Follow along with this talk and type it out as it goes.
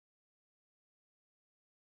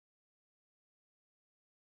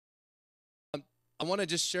I want to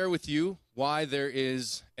just share with you why there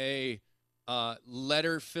is a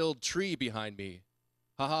letter-filled tree behind me.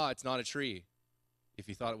 Haha, it's not a tree. If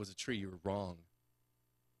you thought it was a tree, you were wrong.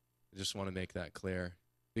 I just want to make that clear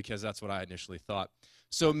because that's what I initially thought.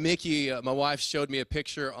 So Mickey, my wife, showed me a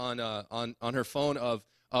picture on her phone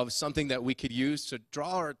of something that we could use to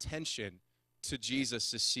draw our attention to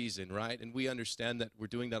Jesus this season, right? And we understand that we're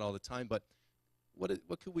doing that all the time, but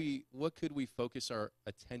what could we focus our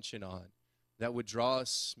attention on that would draw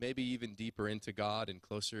us maybe even deeper into God and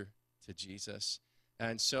closer to Jesus?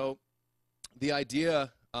 And so the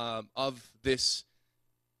idea of this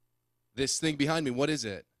thing behind me, what is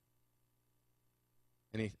it?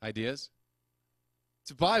 Any ideas?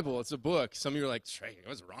 It's a Bible. It's a book. Some of you are like, Trey,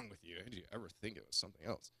 what's wrong with you? Did you ever think it was something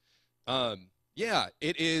else? Yeah,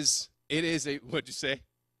 it is a, what'd you say?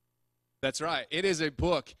 That's right. It is a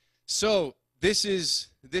book. So this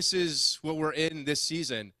is what we're in this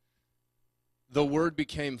season. The Word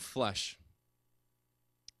became flesh.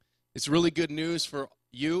 It's really good news for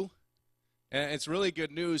you, and it's really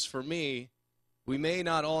good news for me. We may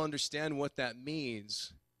not all understand what that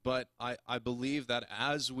means, but I believe that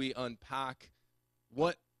as we unpack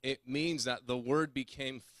what it means that the Word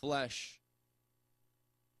became flesh,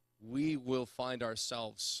 we will find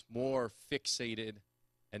ourselves more fixated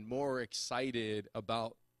and more excited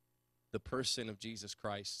about the person of Jesus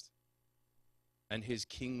Christ and his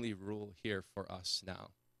kingly rule here for us now.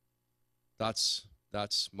 That's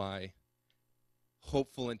my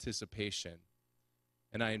hopeful anticipation,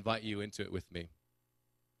 and I invite you into it with me.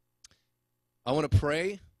 I want to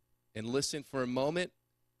pray and listen for a moment,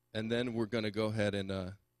 and then we're going to go ahead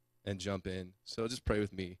and jump in. So just pray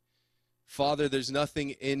with me. Father, there's nothing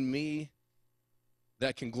in me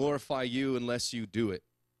that can glorify you unless you do it.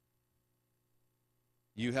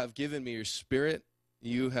 You have given me your Spirit.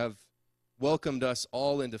 You have welcomed us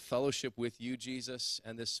all into fellowship with you, Jesus.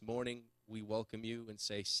 And this morning we welcome you and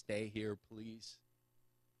say, stay here, please.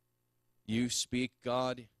 You speak,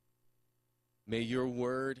 God. May your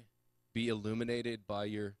word be illuminated by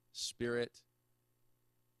your Spirit.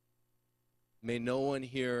 May no one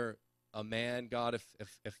hear a man, God,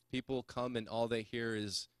 if people come and all they hear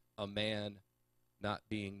is a man not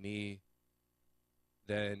being me,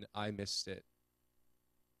 then I missed it.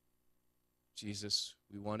 Jesus,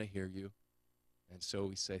 we want to hear you, and so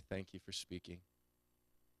we say thank you for speaking.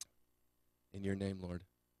 In your name, Lord,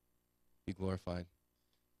 be glorified.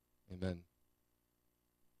 Amen.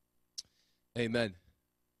 Amen.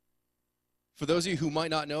 For those of you who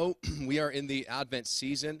might not know, we are in the Advent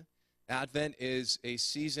season. Advent is a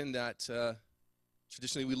season that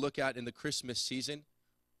traditionally we look at in the Christmas season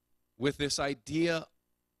with this idea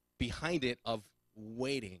behind it of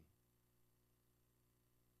waiting.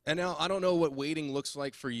 And now, I don't know what waiting looks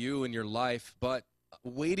like for you in your life, but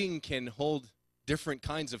waiting can hold different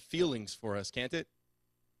kinds of feelings for us, can't it?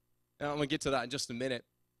 Now, I'm going to get to that in just a minute.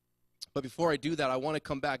 But before I do that, I want to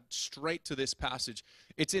come back straight to this passage.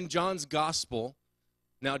 It's in John's Gospel.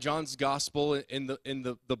 Now, John's Gospel in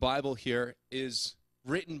the Bible here is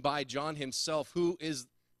written by John himself, who is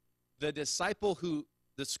the disciple who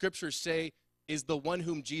the Scriptures say is the one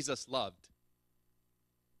whom Jesus loved.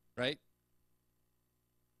 Right?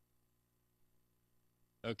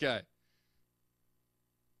 Okay.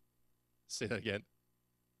 Say that again.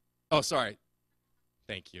 Oh, sorry.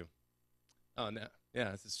 Thank you. Oh, no.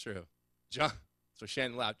 Yeah, this is true. John, so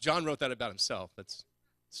Shannon laughed. John wrote that about himself. That's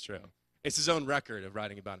true. It's his own record of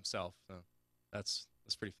writing about himself. So that's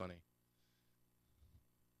pretty funny.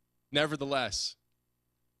 Nevertheless,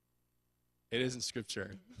 it isn't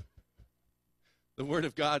Scripture. The Word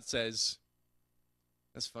of God says,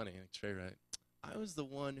 that's funny, like Trey, right? I was the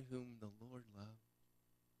one whom the Lord loved.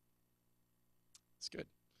 It's good.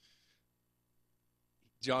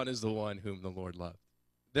 John is the one whom the Lord loved.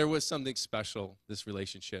 There was something special, this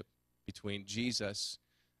relationship between Jesus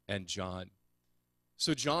and John.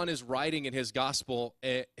 So John is writing in his gospel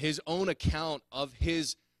his own account of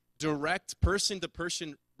his direct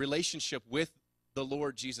person-to-person relationship with the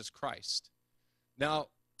Lord Jesus Christ. Now,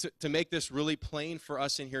 to make this really plain for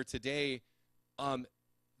us in here today,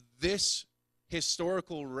 this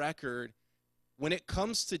historical record, when it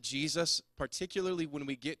comes to Jesus, particularly when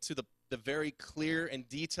we get to the very clear and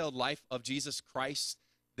detailed life of Jesus Christ,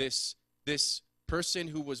 this person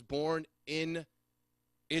who was born in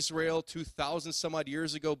Israel 2,000 some odd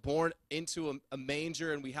years ago, born into a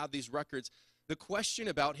manger, and we have these records. The question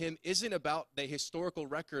about him isn't about the historical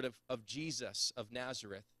record of Jesus of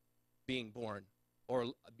Nazareth being born or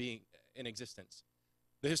being in existence.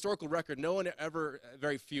 The historical record, no one ever,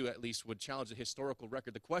 very few at least, would challenge the historical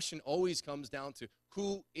record. The question always comes down to,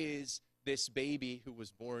 who is this baby who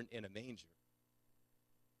was born in a manger?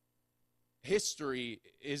 history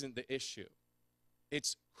isn't the issue.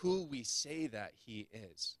 It's who we say that he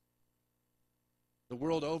is. The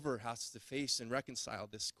world over has to face and reconcile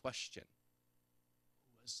this question.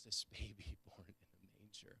 Who was this baby born in a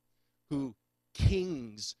manger, who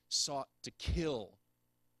kings sought to kill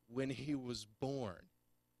when he was born?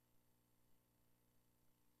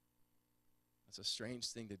 That's a strange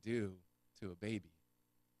thing to do to a baby.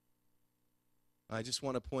 I just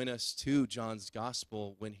want to point us to John's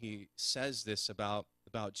gospel when he says this about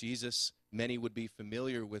Jesus. Many would be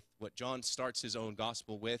familiar with what John starts his own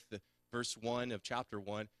gospel with. Verse 1 of chapter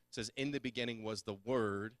 1 says, "In the beginning was the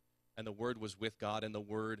Word, and the Word was with God, and the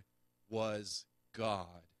Word was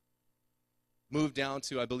God." Move down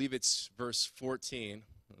to, I believe it's verse 14.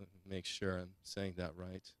 Make sure I'm saying that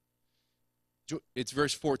right. It's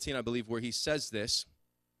verse 14, I believe, where he says this.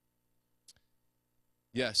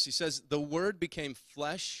 Yes, he says, "The Word became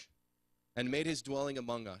flesh and made his dwelling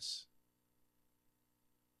among us.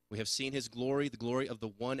 We have seen his glory, the glory of the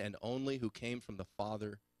one and only who came from the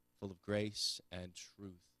Father, full of grace and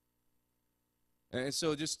truth." And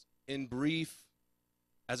so just in brief,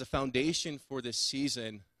 as a foundation for this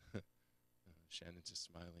season, Shannon's just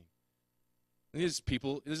smiling. There's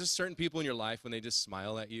just certain people in your life when they just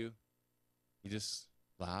smile at you, you just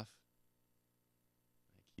laugh.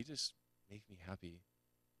 Like, you just make me happy.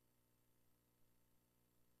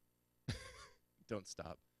 Don't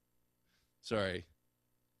stop. Sorry.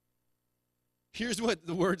 Here's what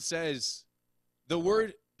the Word says. The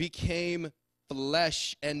Word became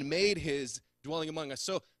flesh and made his dwelling among us.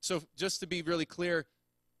 So just to be really clear,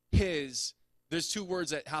 there's two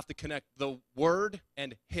words that have to connect, the Word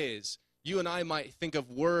and his. You and I might think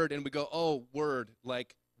of word and we go, oh, word,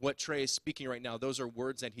 like what Trey is speaking right now. Those are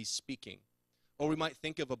words that he's speaking. Or we might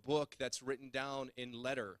think of a book that's written down in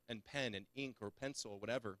letter and pen and ink or pencil or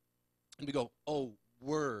whatever. And we go, oh,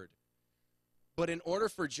 word. But in order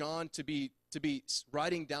for John to be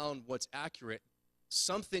writing down what's accurate,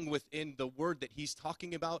 something within the word that he's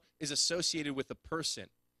talking about is associated with a person.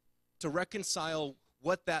 To reconcile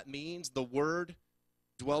what that means, the Word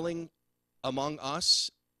dwelling among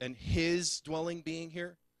us and his dwelling being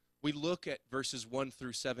here, we look at verses 1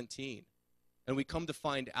 through 17. And we come to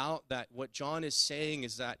find out that what John is saying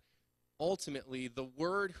is that ultimately the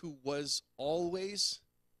Word who was always,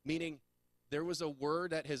 meaning there was a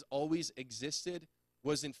Word that has always existed,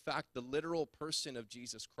 was in fact the literal person of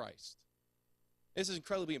Jesus Christ. This is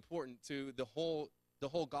incredibly important to the whole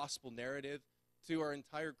gospel narrative, to our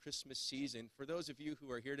entire Christmas season. For those of you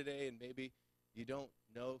who are here today and maybe you don't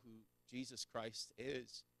know who Jesus Christ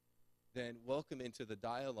is, then welcome into the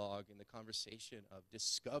dialogue and the conversation of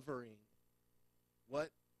discovering what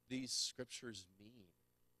these scriptures mean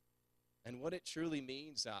and what it truly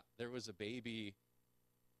means that there was a baby,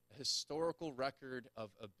 a historical record of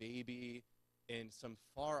a baby in some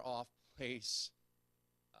far-off place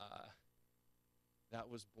that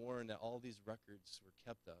was born, that all these records were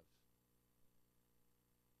kept of.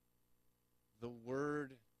 The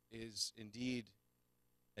Word is indeed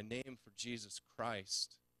a name for Jesus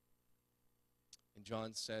Christ. And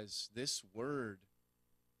John says, this Word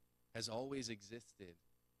has always existed,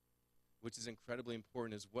 which is incredibly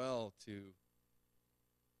important as well to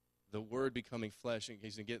the Word becoming flesh. In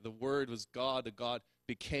case you get, the Word was God, the God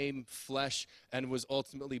became flesh and was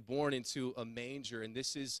ultimately born into a manger. And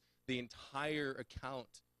this is the entire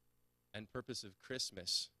account and purpose of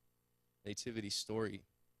Christmas. Nativity story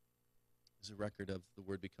is a record of the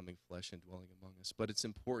Word becoming flesh and dwelling among us. But it's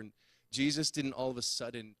important. Jesus didn't all of a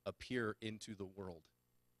sudden appear into the world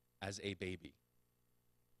as a baby.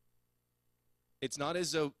 It's not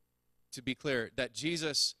as though, to be clear, that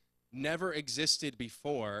Jesus never existed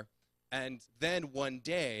before, and then one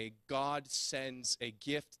day God sends a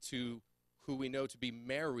gift to who we know to be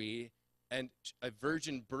Mary, and a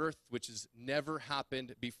virgin birth, which has never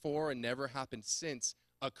happened before and never happened since,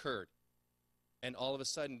 occurred. And all of a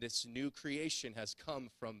sudden, this new creation has come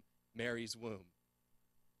from Mary's womb.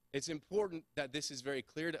 It's important that this is very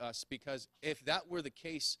clear to us, because if that were the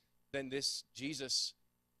case, then this Jesus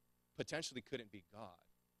potentially couldn't be God.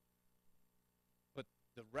 But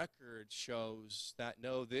the record shows that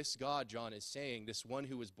no, this God, John is saying, this one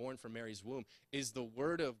who was born from Mary's womb, is the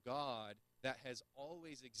Word of God that has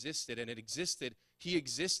always existed. And he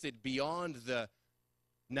existed beyond the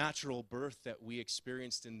natural birth that we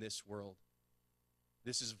experienced in this world.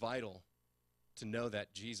 This is vital to know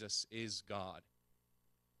that Jesus is God.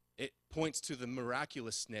 It points to the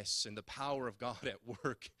miraculousness and the power of God at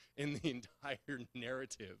work in the entire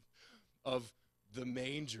narrative of the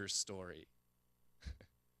manger story.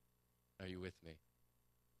 Are you with me?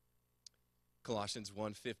 Colossians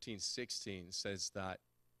 1:15-16 says that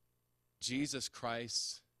Jesus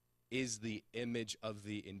Christ is the image of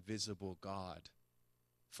the invisible God.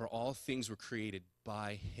 For all things were created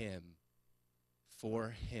by him, for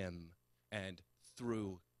him, and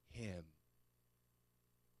through him.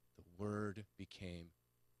 The Word became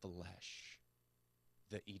flesh.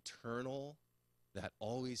 The eternal that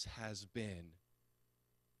always has been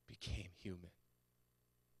became human.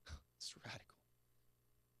 It's radical.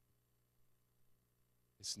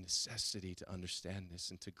 It's a necessity to understand this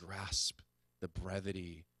and to grasp the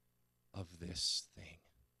brevity of this thing.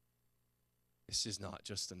 This is not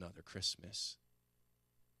just another Christmas.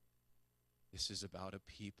 This is about a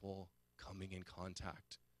people coming in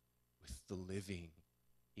contact with the living,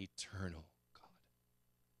 eternal God.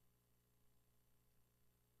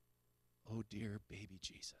 Oh, dear baby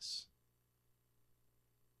Jesus.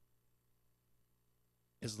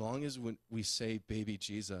 As long as when we say baby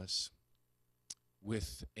Jesus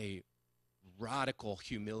with a radical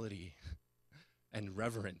humility and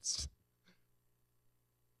reverence,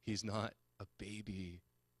 he's not a baby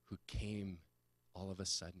who came all of a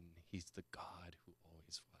sudden. He's the God who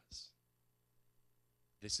always was.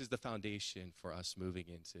 This is the foundation for us moving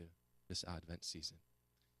into this Advent season.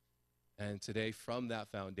 And today, from that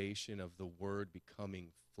foundation of the Word becoming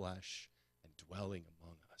flesh and dwelling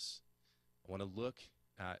among us, I want to look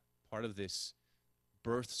at part of this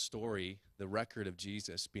birth story, the record of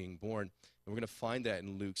Jesus being born. And we're going to find that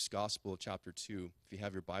in Luke's Gospel, chapter 2. If you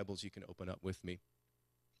have your Bibles, you can open up with me.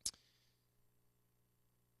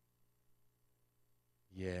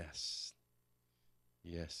 Yes.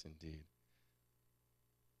 Yes, indeed.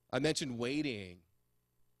 I mentioned waiting.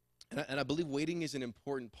 And I believe waiting is an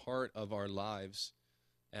important part of our lives.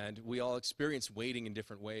 And we all experience waiting in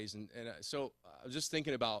different ways. So I was just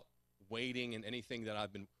thinking about waiting and anything that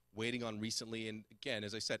I've been waiting on recently. And again,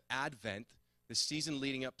 as I said, Advent, the season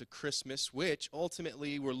leading up to Christmas, which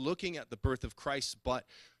ultimately we're looking at the birth of Christ. But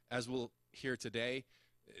as we'll hear today,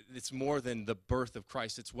 it's more than the birth of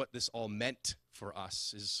Christ. It's what this all meant for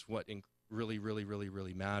us is what really, really, really,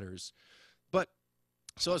 really matters. But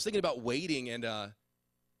so I was thinking about waiting, and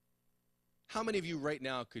how many of you right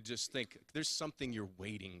now could just think there's something you're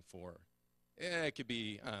waiting for? Yeah, it could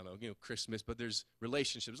be, I don't know, Christmas, but there's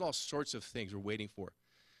relationships, all sorts of things we're waiting for.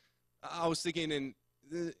 I was thinking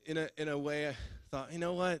in a way, I thought, you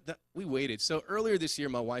know what, we waited. So earlier this year,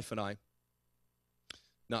 my wife and I,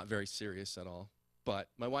 not very serious at all, but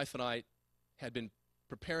my wife and I had been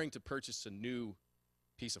preparing to purchase a new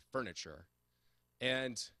piece of furniture.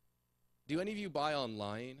 And do any of you buy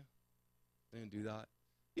online? They didn't do that.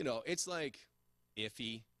 It's like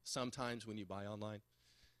iffy sometimes when you buy online.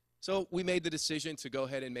 So we made the decision to go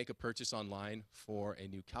ahead and make a purchase online for a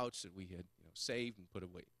new couch that we had saved and put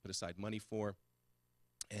aside money for.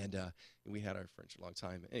 And we had our furniture a long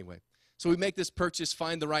time. Anyway, so we make this purchase,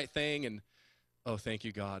 find the right thing, and oh, thank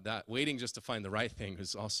you, God. That waiting just to find the right thing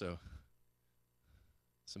was also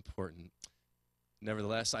it's important.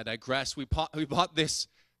 Nevertheless, I digress. We bought this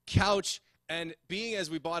couch, and being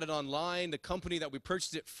as we bought it online, the company that we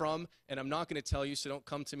purchased it from, and I'm not going to tell you, so don't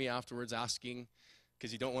come to me afterwards asking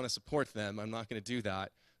because you don't want to support them. I'm not going to do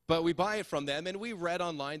that. But we buy it from them, and we read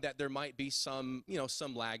online that there might be some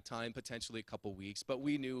lag time, potentially a couple weeks, but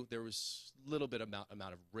we knew there was a little bit amount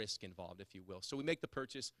of risk involved, if you will. So we make the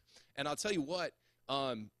purchase, and I'll tell you what,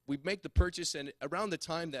 we make the purchase, and around the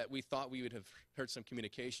time that we thought we would have heard some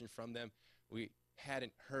communication from them, we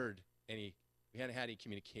hadn't had any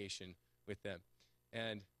communication with them,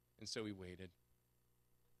 and so we waited.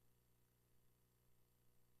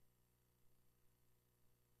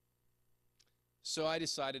 So I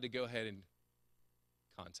decided to go ahead and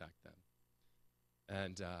contact them.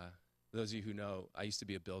 And those of you who know, I used to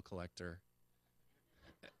be a bill collector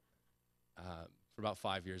for about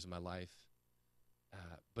 5 years of my life.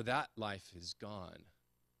 But that life is gone.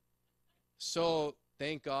 So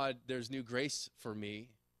thank God there's new grace for me,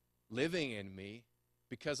 living in me,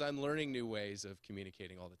 because I'm learning new ways of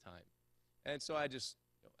communicating all the time. And so I just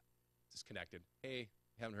disconnected. Hey,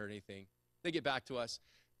 haven't heard anything. They get back to us.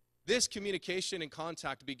 This communication and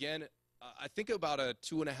contact began, I think, about a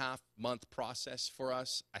 2.5-month process for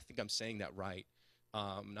us. I think I'm saying that right.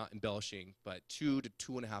 Not embellishing, but 2 to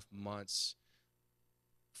 2.5 months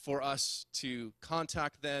for us to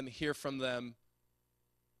contact them, hear from them,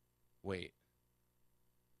 wait.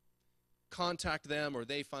 Contact them, or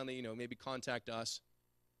they finally, maybe contact us,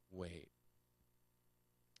 wait.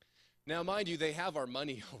 Now, mind you, they have our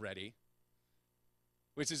money already,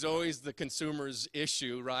 which is always the consumer's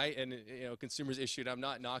issue, right? And, consumer's issue, and I'm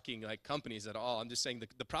not knocking, companies at all. I'm just saying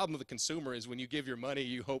the problem with the consumer is when you give your money,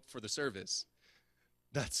 you hope for the service.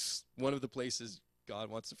 That's one of the places God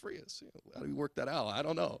wants to free us. How do we work that out? I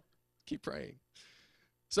don't know. Keep praying.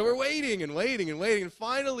 So we're waiting and waiting and waiting. And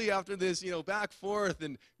finally, after this, back forth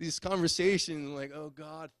and these conversations, like, oh,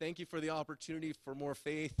 God, thank you for the opportunity for more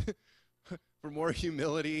faith, for more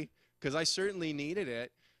humility, because I certainly needed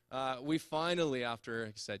it. We finally, after, like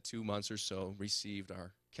I said, 2 months or so, received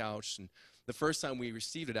our couch. And the first time we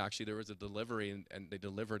received it, actually, there was a delivery, and they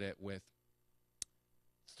delivered it with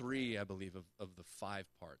 3, I believe, of the 5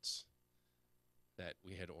 parts that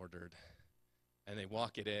we had ordered. And they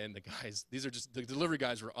walk it in. The delivery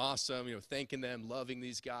guys were awesome, thanking them, loving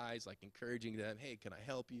these guys, like encouraging them. Hey, can I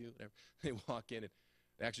help you? Whatever. They walk in, and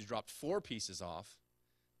they actually dropped 4 pieces off.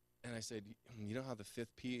 And I said, you don't have the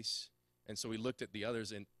 5th piece. And so we looked at the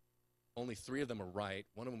others, and only 3 of them were right.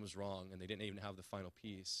 1 of them was wrong, and they didn't even have the final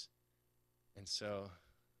piece. And so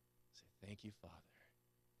I said, thank you, Father.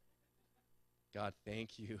 God,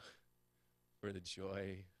 thank you for the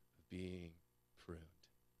joy of being pruned.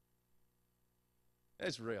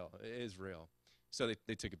 It's real. It is real. So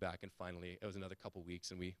they took it back, and finally, it was another couple weeks,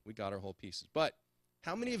 and we got our whole pieces. But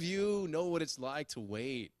how many of you know what it's like to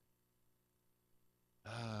wait?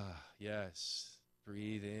 Yes.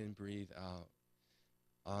 Breathe in, breathe out.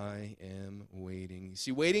 I am waiting.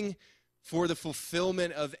 See, waiting for the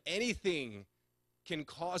fulfillment of anything can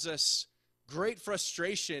cause us great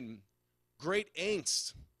frustration, great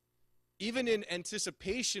angst. Even in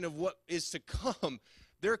anticipation of what is to come,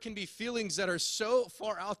 there can be feelings that are so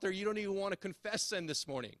far out there you don't even want to confess them this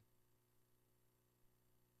morning.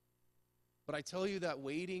 But I tell you that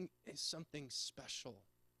waiting is something special.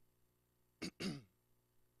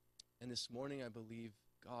 And this morning I believe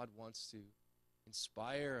God wants to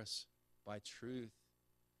inspire us by truth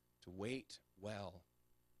to wait well.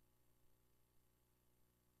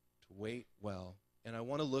 To wait well. And I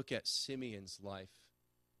want to look at Simeon's life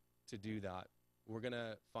to do that. We're going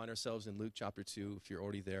to find ourselves in Luke chapter 2. If you're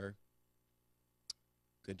already there,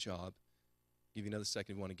 good job. Give you another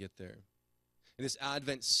second if you want to get there. In this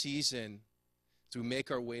Advent season, as we make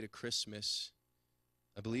our way to Christmas,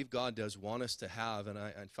 I believe God does want us to have, and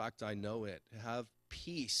in fact I know it, to have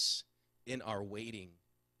peace in our waiting.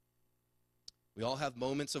 We all have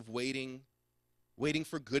moments of waiting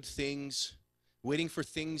for good things, waiting for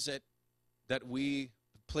things that we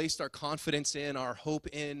placed our confidence in, our hope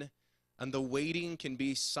in. And the waiting can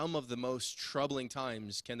be some of the most troubling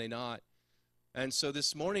times, can they not? And so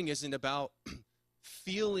this morning isn't about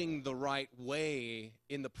feeling the right way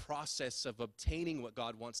in the process of obtaining what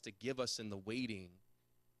God wants to give us in the waiting.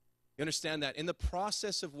 You understand that? In the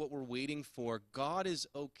process of what we're waiting for, God is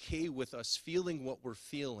okay with us feeling what we're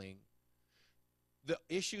feeling. The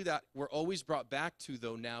issue that we're always brought back to,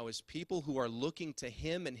 though, now is people who are looking to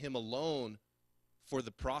Him and Him alone for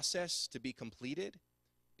the process to be completed.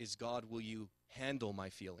 Is God, will you handle my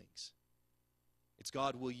feelings? It's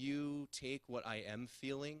God, will you take what I am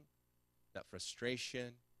feeling, that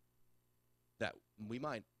frustration, that we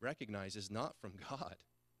might recognize is not from God.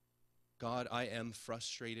 God, I am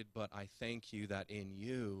frustrated, but I thank you that in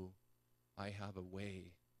you I have a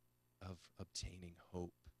way of obtaining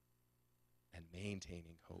hope and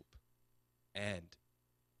maintaining hope and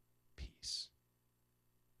peace.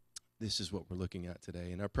 This is what we're looking at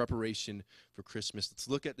today. In our preparation for Christmas, let's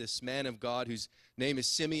look at this man of God whose name is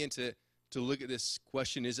Simeon to look at this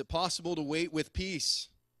question. Is it possible to wait with peace?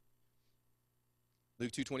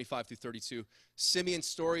 Luke 2:25 through 32. Simeon's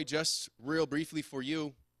story, just real briefly for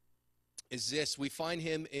you, is this. We find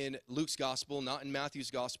him in Luke's gospel, not in Matthew's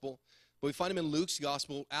gospel, but we find him in Luke's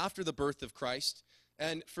gospel after the birth of Christ.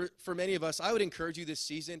 And for many of us, I would encourage you this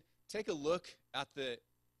season, take a look at the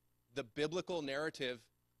biblical narrative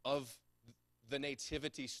of the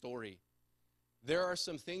nativity story. There are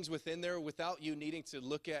some things within there without you needing to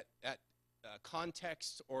look at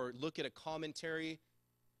context or look at a commentary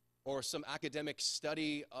or some academic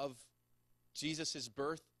study of Jesus'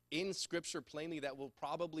 birth in Scripture plainly that will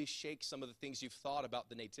probably shake some of the things you've thought about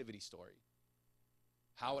the nativity story.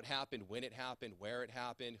 How it happened, when it happened, where it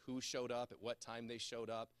happened, who showed up, at what time they showed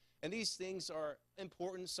up. And these things are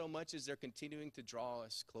important so much as they're continuing to draw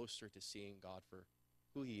us closer to seeing God for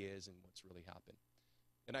who He is and what's really happened.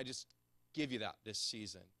 And I just give you that this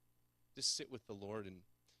season. Just sit with the Lord and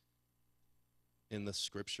in the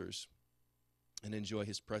Scriptures and enjoy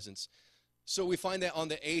His presence. So we find that on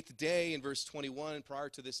the 8th day in verse 21, prior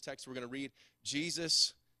to this text we're going to read,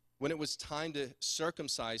 Jesus, when it was time to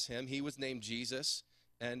circumcise Him, He was named Jesus,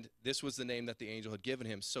 and this was the name that the angel had given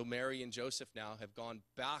Him. So Mary and Joseph now have gone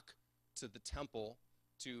back to the temple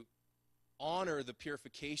to honor the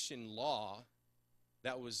purification law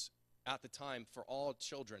that was at the time for all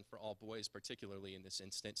children, for all boys particularly in this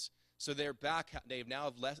instance. So they're back. They now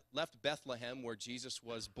have left Bethlehem, where Jesus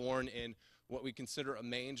was born in what we consider a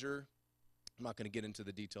manger. I'm not going to get into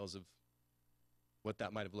the details of what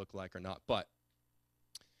that might have looked like or not, but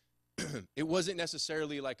it wasn't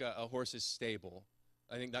necessarily like a horse's stable.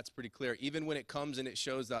 I think that's pretty clear. Even when it comes and it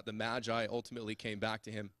shows that the Magi ultimately came back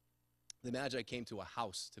to him, the Magi came to a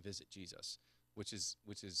house to visit Jesus, which is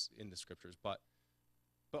in the scriptures. But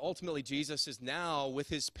ultimately, Jesus is now with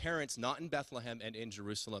his parents, not in Bethlehem and in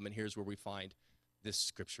Jerusalem. And here's where we find this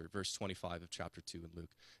scripture, verse 25 of chapter 2 in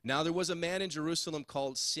Luke. Now there was a man in Jerusalem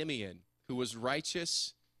called Simeon, who was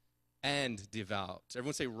righteous and devout.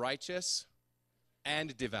 Everyone say righteous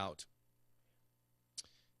and devout.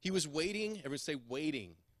 He was waiting. Everyone say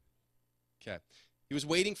waiting. Okay. He was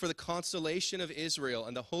waiting for the consolation of Israel,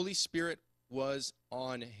 and the Holy Spirit was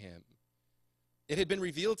on him. It had been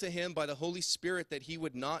revealed to him by the Holy Spirit that he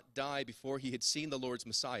would not die before he had seen the Lord's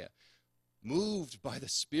Messiah. Moved by the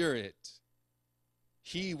Spirit,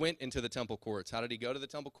 he went into the temple courts. How did he go to the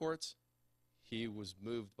temple courts? He was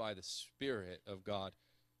moved by the Spirit of God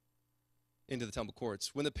into the temple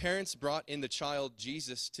courts. When the parents brought in the child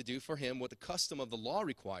Jesus to do for him what the custom of the law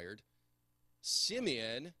required,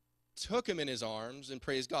 Simeon took him in his arms and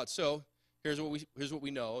praised God. So here's what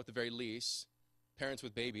we know at the very least. Parents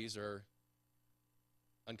with babies are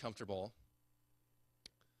uncomfortable.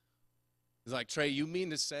 It's like, Trey, you mean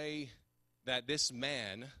to say that this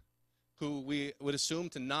man, who we would assume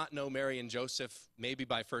to not know Mary and Joseph maybe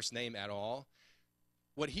by first name at all,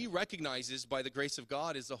 what he recognizes by the grace of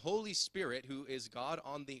God is the Holy Spirit, who is God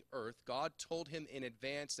on the earth. God told him in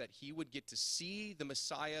advance that he would get to see the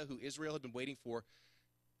Messiah who Israel had been waiting for,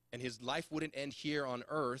 and his life wouldn't end here on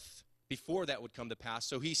earth before that would come to pass.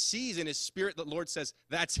 So he sees in his spirit, the Lord says,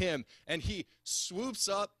 that's him. And he swoops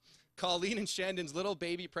up Colleen and Shandon's little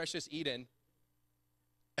baby, precious Eden.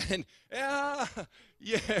 And, yeah,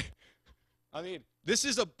 I mean, this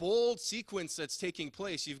is a bold sequence that's taking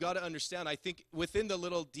place. You've got to understand, I think within the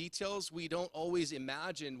little details, we don't always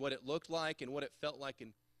imagine what it looked like and what it felt like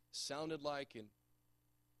and sounded like. And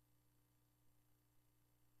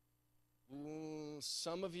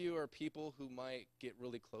some of you are people who might get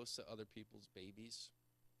really close to other people's babies.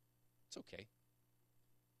 It's okay.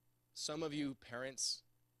 Some of you parents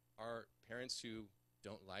are parents who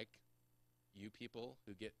don't like you people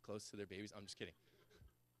who get close to their babies. I'm just kidding.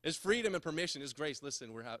 There's freedom and permission. There's grace.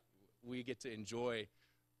 Listen, we get to enjoy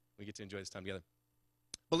this time together.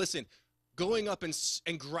 But listen, going up and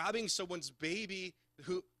grabbing someone's baby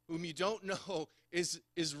whom you don't know is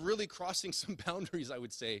really crossing some boundaries, I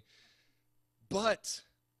would say. But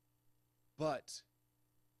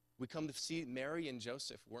we come to see Mary and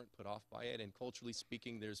Joseph weren't put off by it, and culturally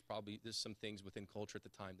speaking, there's some things within culture at the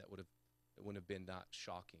time that wouldn't have been that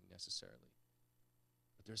shocking necessarily.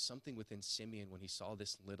 But there's something within Simeon when he saw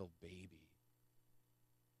this little baby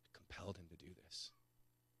that compelled him to do this.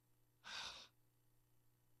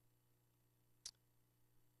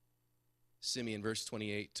 Simeon, verse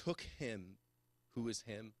 28, took him, who is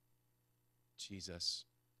him? Jesus,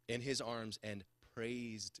 in his arms and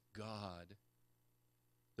praised God.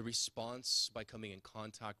 The response by coming in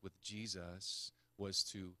contact with Jesus was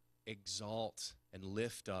to exalt and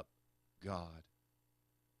lift up God.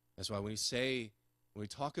 That's why when we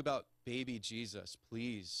talk about baby Jesus,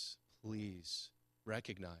 please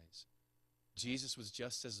recognize Jesus was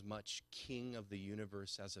just as much king of the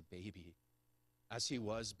universe as a baby, as he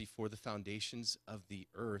was before the foundations of the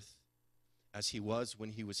earth, as he was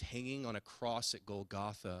when he was hanging on a cross at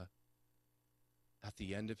Golgotha at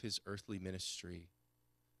the end of his earthly ministry,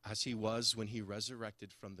 as he was when he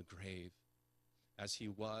resurrected from the grave, as he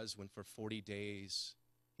was when for 40 days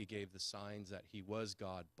he gave the signs that he was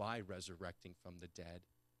God by resurrecting from the dead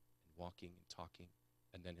and walking and talking,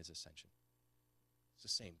 and then his ascension. It's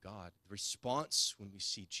the same God. The response when we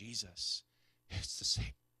see Jesus, it's the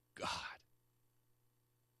same God.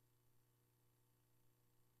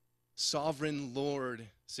 Sovereign Lord,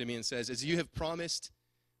 Simeon says, as you have promised,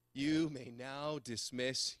 you may now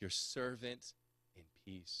dismiss your servant in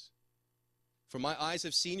peace. For my eyes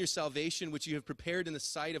have seen your salvation, which you have prepared in the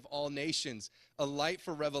sight of all nations, a light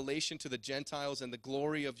for revelation to the Gentiles and the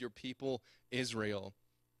glory of your people, Israel.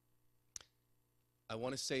 I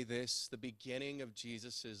want to say this, the beginning of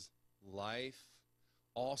Jesus' life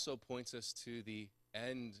also points us to the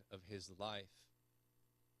end of his life.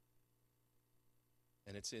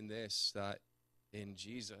 And it's in this, that in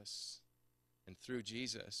Jesus and through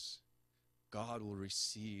Jesus, God will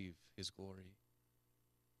receive his glory.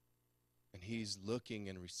 And he's looking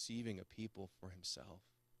and receiving a people for himself.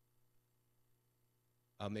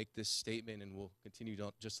 I'll make this statement and we'll continue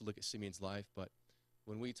just to look at Simeon's life, but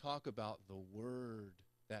when we talk about the Word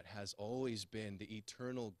that has always been the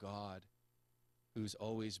eternal God who's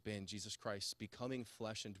always been, Jesus Christ, becoming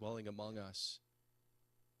flesh and dwelling among us.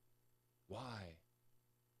 Why?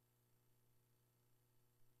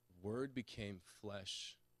 The Word became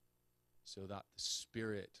flesh so that the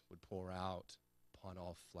Spirit would pour out upon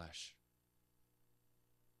all flesh.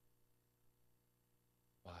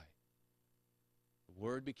 Why? The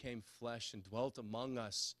Word became flesh and dwelt among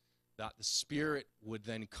us that the Spirit would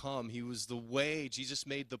then come. He was the way. Jesus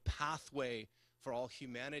made the pathway for all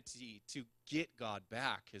humanity to get God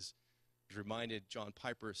back. As reminded, John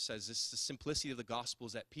Piper says, this is the simplicity of the gospel,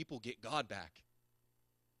 is that people get God back.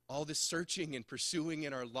 All this searching and pursuing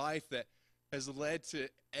in our life that has led to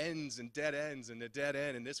ends and a dead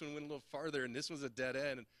end, and this one went a little farther, and this was a dead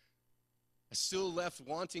end, and I still left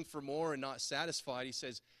wanting for more and not satisfied. He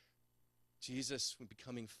says, Jesus, when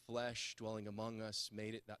becoming flesh, dwelling among us,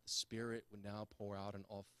 made it that the Spirit would now pour out on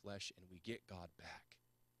all flesh, and we get God back.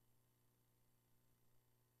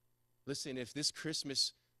 Listen, if this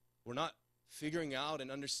Christmas we're not figuring out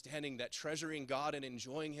and understanding that treasuring God and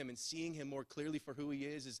enjoying Him and seeing Him more clearly for who He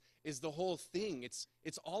is the whole thing. It's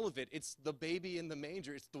all of it. It's the baby in the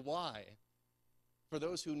manger. It's the why. For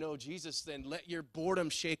those who know Jesus, then let your boredom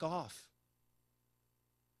shake off.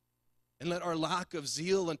 And let our lack of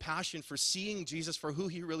zeal and passion for seeing Jesus for who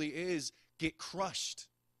He really is get crushed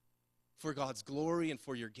for God's glory and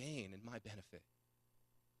for your gain and my benefit.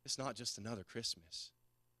 It's not just another Christmas.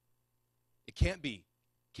 It can't be.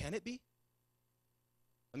 Can it be?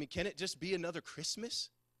 I mean, can it just be another Christmas?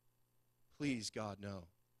 Please, God, no.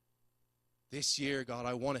 This year, God,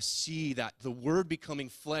 I want to see that the Word becoming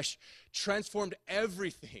flesh transformed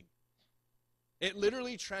everything. It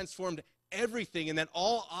literally transformed everything, and that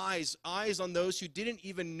all eyes on those who didn't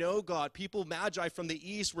even know God, people, magi from the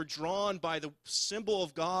east, were drawn by the symbol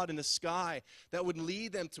of God in the sky that would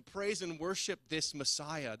lead them to praise and worship this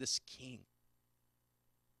Messiah, this King.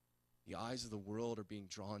 The eyes of the world are being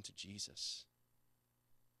drawn to Jesus.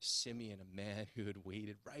 Simeon, a man who had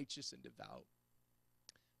waited, righteous and devout,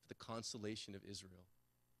 for the consolation of Israel,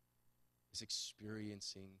 is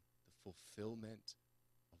experiencing the fulfillment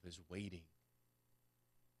of his waiting.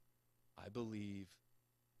 I believe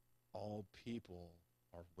all people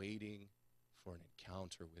are waiting for an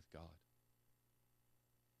encounter with God.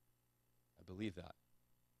 I believe that.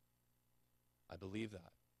 I believe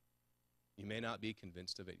that. You may not be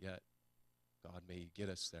convinced of it yet. God may get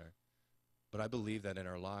us there. But I believe that in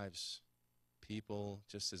our lives, people,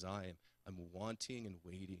 just as I am, I'm wanting and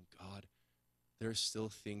waiting. God, there are still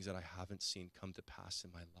things that I haven't seen come to pass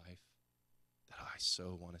in my life that I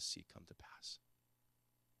so want to see come to pass.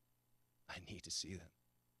 I need to see them.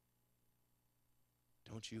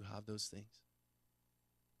 Don't you have those things?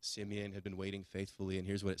 Simeon had been waiting faithfully, and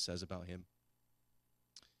here's what it says about him.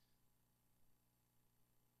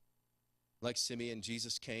 Like Simeon,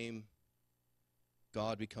 Jesus came,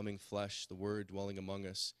 God becoming flesh, the Word dwelling among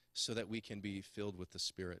us, so that we can be filled with the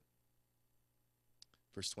Spirit.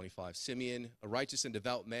 Verse 25, Simeon, a righteous and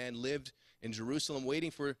devout man, lived in Jerusalem waiting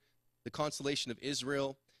for the consolation of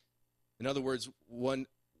Israel. In other words, one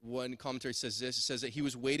commentary says this. It says that he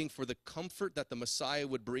was waiting for the comfort that the Messiah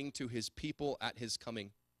would bring to his people at his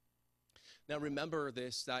coming. Now remember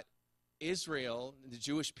this, that Israel, the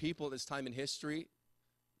Jewish people at this time in history,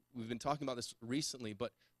 we've been talking about this recently,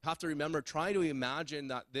 but have to remember, try to imagine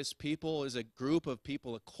that this people is a group of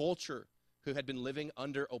people, a culture who had been living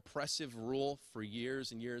under oppressive rule for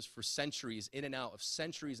years and years, for centuries, in and out of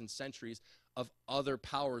centuries and centuries of other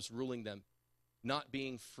powers ruling them, not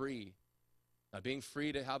being free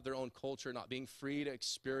to have their own culture, not being free to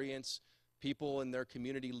experience people in their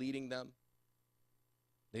community leading them.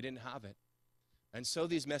 They didn't have it. And so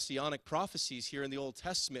these messianic prophecies here in the Old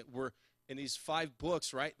Testament were in these 5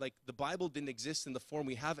 books, right? Like the Bible didn't exist in the form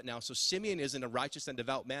we have it now. So Simeon isn't a righteous and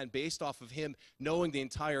devout man based off of him knowing the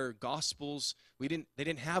entire Gospels. They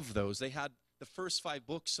didn't have those. They had the first 5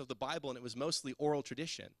 books of the Bible, and it was mostly oral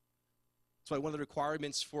tradition. That's why one of the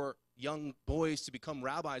requirements for young boys to become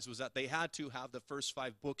rabbis was that they had to have the first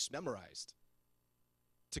 5 books memorized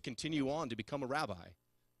to continue on to become a rabbi.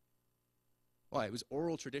 Why? It was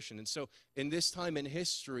oral tradition. And so in this time in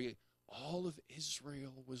history, all of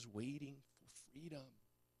Israel was waiting for freedom.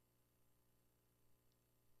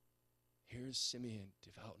 Here's Simeon,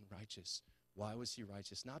 devout and righteous. Why was he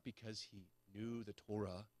righteous? Not because he knew the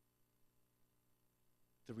Torah.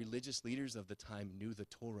 The religious leaders of the time knew the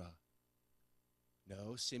Torah.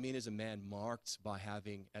 No, Simeon is a man marked by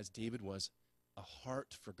having, as David was, a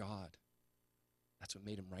heart for God. That's what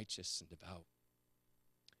made him righteous and devout.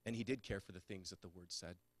 And he did care for the things that the Word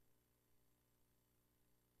said.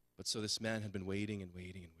 But so this man had been waiting and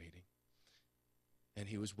waiting and waiting. And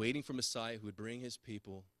he was waiting for Messiah who would bring his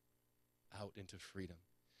people out into freedom.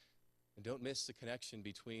 And don't miss the connection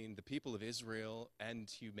between the people of Israel and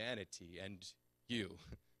humanity and you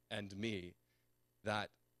and me, that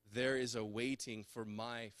there is a waiting for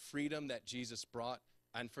my freedom that Jesus brought.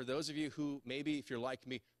 And for those of you who maybe, if you're like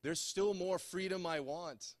me, there's still more freedom I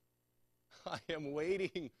want. I am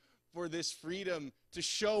waiting for this freedom to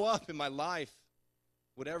show up in my life,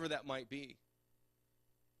 whatever that might be.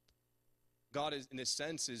 God, is, in a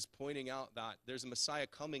sense, is pointing out that there's a Messiah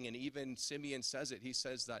coming, and even Simeon says it. He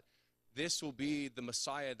says that this will be the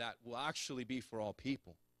Messiah that will actually be for all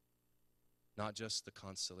people, not just the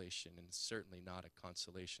consolation, and certainly not a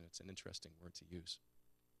consolation. It's an interesting word to use.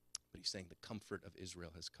 But he's saying the comfort of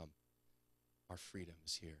Israel has come. Our freedom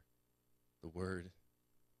is here. The Word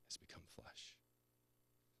has become flesh.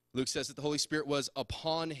 Luke says that the Holy Spirit was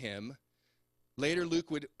upon him. Later, Luke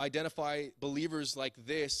would identify believers like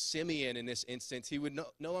this, Simeon in this instance. He would no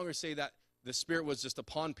longer say that the Spirit was just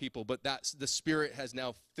upon people, but that the Spirit has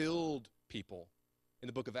now filled people in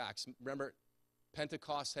the book of Acts. Remember,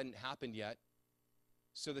 Pentecost hadn't happened yet.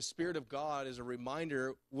 So the Spirit of God, as a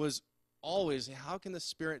reminder, was always, how can the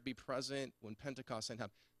Spirit be present when Pentecost hadn't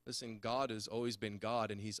happened? Listen, God has always been God,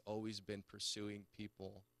 and he's always been pursuing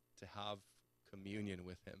people to have communion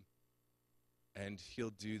with him. And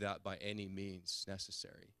he'll do that by any means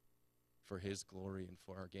necessary for his glory and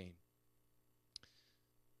for our gain.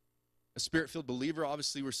 A Spirit-filled believer,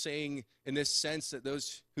 obviously we're saying in this sense that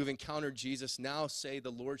those who've encountered Jesus now say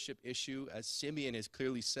the lordship issue, as Simeon has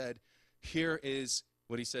clearly said. Here is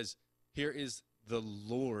what he says, here is the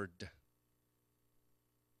Lord.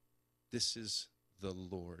 This is the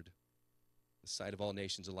Lord, the sight of all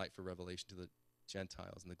nations, a light for revelation to the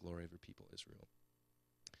Gentiles and the glory of your people Israel.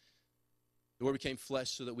 The Word became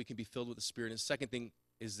flesh so that we can be filled with the Spirit. And the second thing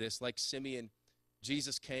is this, like Simeon,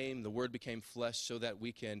 Jesus came, the Word became flesh so that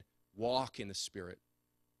we can walk in the Spirit.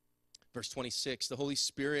 Verse 26, the Holy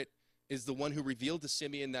Spirit is the one who revealed to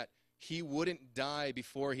Simeon that he wouldn't die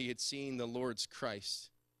before he had seen the Lord's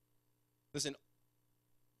Christ. Listen,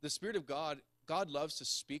 the Spirit of God, God loves to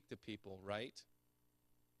speak to people, right?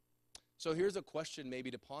 So here's a question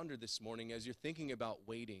maybe to ponder this morning as you're thinking about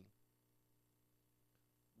waiting.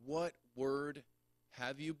 What word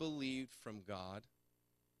have you believed from God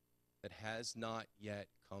that has not yet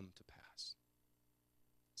come to pass?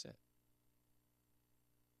 That's it.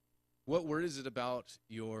 What word is it about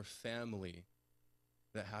your family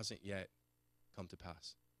that hasn't yet come to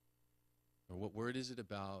pass? Or what word is it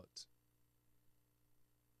about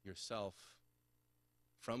yourself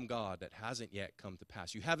from God that hasn't yet come to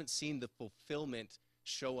pass? You haven't seen the fulfillment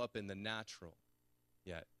show up in the natural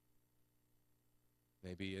yet.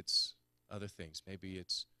 Maybe it's other things. Maybe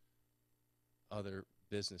it's other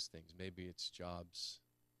business things. Maybe it's jobs.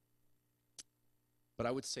 But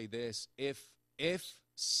I would say this, if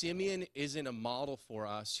Simeon isn't a model for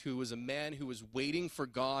us, who was a man who was waiting for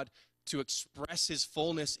God to express his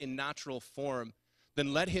fullness in natural form,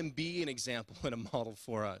 then let him be an example and a model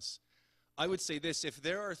for us. I would say this, if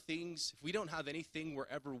there are things, if we don't have anything we're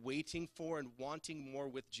ever waiting for and wanting more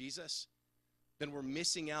with Jesus, then we're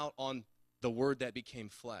missing out on the Word that became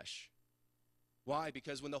flesh. Why?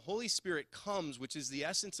 Because when the Holy Spirit comes, which is the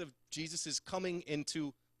essence of Jesus' coming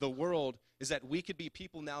into the world, is that we could be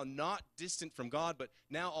people now not distant from God, but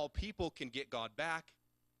now all people can get God back,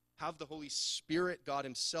 have the Holy Spirit, God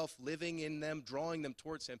himself, living in them, drawing them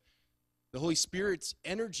towards him. The Holy Spirit's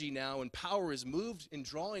energy now and power is moved in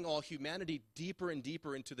drawing all humanity deeper and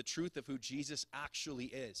deeper into the truth of who Jesus actually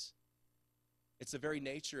is. It's the very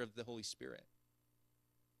nature of the Holy Spirit.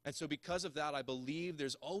 And so because of that, I believe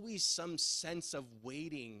there's always some sense of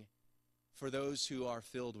waiting for those who are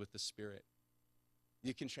filled with the Spirit.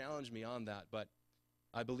 You can challenge me on that, but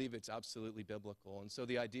I believe it's absolutely biblical. And so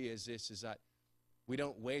the idea is this, is that we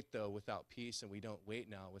don't wait, though, without peace, and we don't wait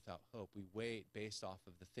now without hope. We wait based off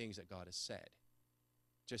of the things that God has said,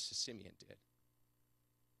 just as Simeon did.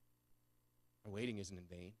 Our waiting isn't in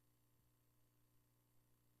vain.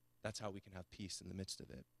 That's how we can have peace in the midst of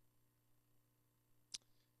it.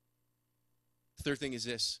 The third thing is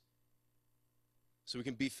this. So we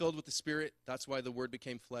can be filled with the Spirit. That's why the Word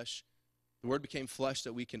became flesh. The Word became flesh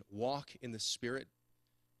that we can walk in the Spirit.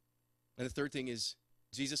 And the third thing is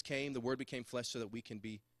Jesus came, the Word became flesh so that we can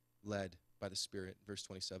be led by the Spirit. Verse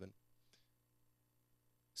 27.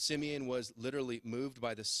 Simeon was literally moved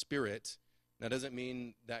by the Spirit. Now, that doesn't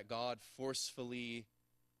mean that God forcefully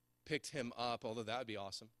picked him up, although that would be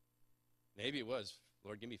awesome. Maybe it was.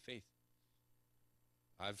 Lord, give me faith.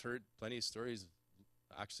 I've heard plenty of stories.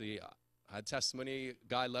 Actually, I had testimony,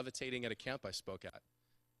 guy levitating at a camp I spoke at.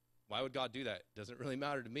 Why would God do that? Doesn't really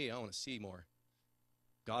matter to me. I want to see more.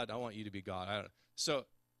 God, I want you to be God. So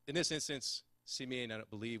In this instance, Simeon, I don't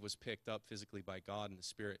believe, was picked up physically by God and the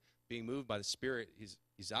Spirit. Being moved by the Spirit, he's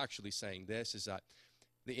actually saying this, is that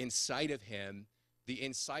the inside of him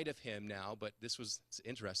now, but it's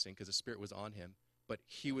interesting because the Spirit was on him, but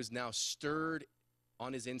he was now stirred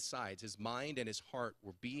on his insides. His mind and his heart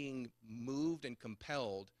were being moved and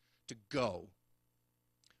compelled to go,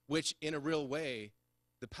 which in a real way,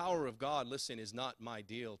 the power of God, listen, is not my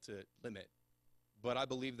deal to limit, but I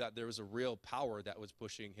believe that there was a real power that was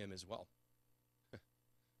pushing him as well.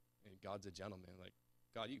 And God's a gentleman. Like,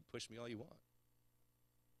 God, you can push me all you want.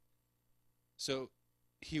 So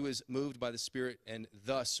he was moved by the Spirit and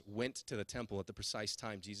thus went to the temple at the precise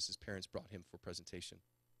time Jesus' parents brought him for presentation.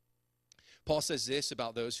 Paul says this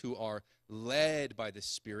about those who are led by the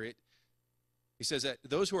Spirit. He says that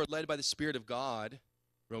those who are led by the Spirit of God,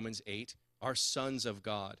 Romans 8, are sons of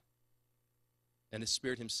God. And the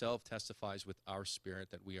Spirit himself testifies with our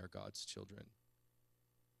spirit that we are God's children.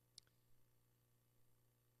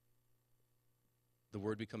 The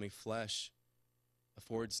Word becoming flesh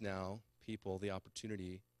affords now people the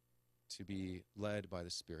opportunity to be led by the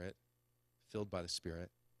Spirit, filled by the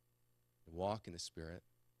Spirit, to walk in the Spirit,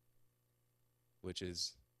 which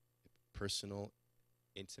is a personal,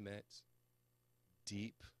 intimate,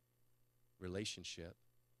 deep relationship,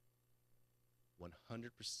 100%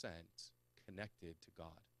 connected to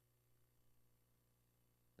God.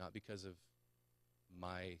 Not because of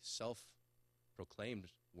my self-proclaimed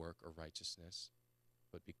work or righteousness,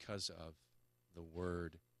 but because of the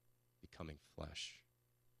Word becoming flesh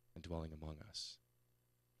and dwelling among us.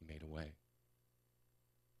 He made a way.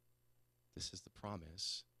 This is the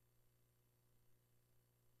promise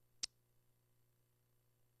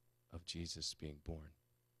of Jesus being born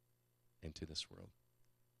into this world.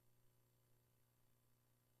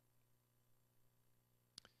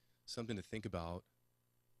 Something to think about.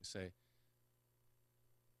 You say,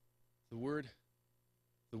 the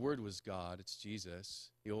Word was God. It's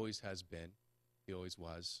Jesus. He always has been. He always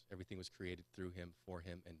was. Everything was created through him, for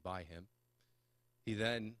him, and by him. He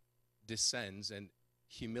then descends and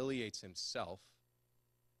humiliates himself.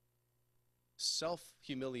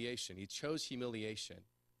 Self-humiliation. He chose humiliation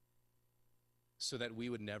so that we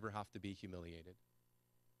would never have to be humiliated.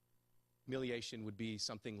 Humiliation would be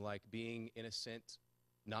something like being innocent,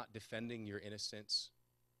 not defending your innocence,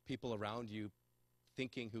 people around you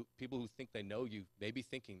people who think they know you, maybe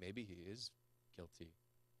thinking maybe he is guilty.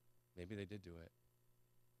 Maybe they did do it.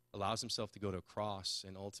 Allows himself to go to a cross,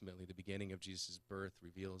 and ultimately the beginning of Jesus' birth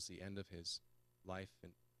reveals the end of his life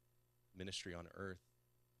and ministry on earth,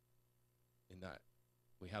 in that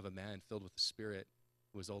we have a man filled with the Spirit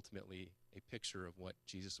who was ultimately a picture of what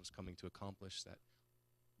Jesus was coming to accomplish, that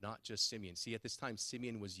not just Simeon. See, at this time,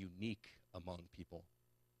 Simeon was unique among people.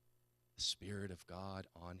 The Spirit of God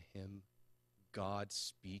on him, God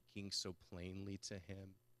speaking so plainly to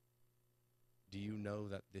him. Do you know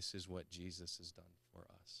that this is what Jesus has done for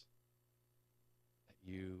us? That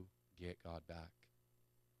you get God back.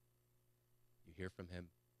 You hear from him.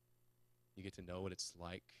 You get to know what it's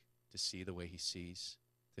like to see the way he sees,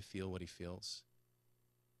 to feel what he feels,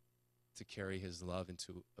 to carry his love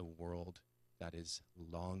into a world that is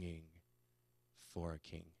longing for a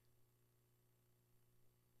king.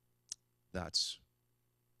 That's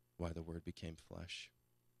why the Word became flesh.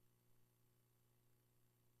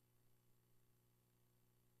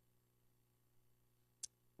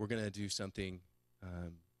 We're going to do something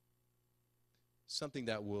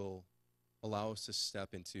that will allow us to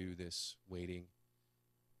step into this waiting.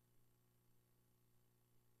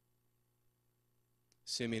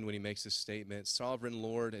 Simeon, when he makes this statement, "Sovereign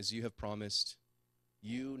Lord, as you have promised,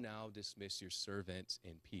 you now dismiss your servant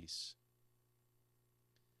in peace."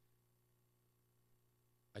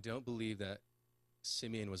 I don't believe that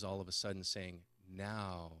Simeon was all of a sudden saying,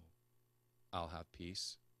 "Now I'll have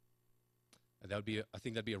peace." I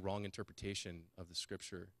think that'd be a wrong interpretation of the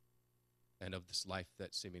Scripture and of this life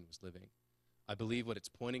that Simeon was living. I believe what it's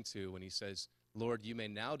pointing to when he says, "Lord, you may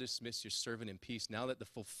now dismiss your servant in peace," now that the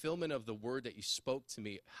fulfillment of the word that you spoke to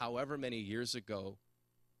me however many years ago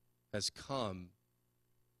has come.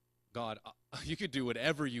 God, you could do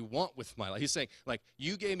whatever you want with my life. He's saying, like,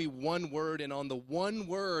 you gave me one word, and on the one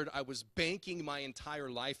word I was banking my entire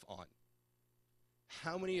life on.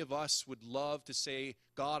 How many of us would love to say,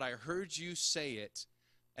 God, I heard you say it,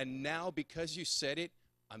 and now because you said it,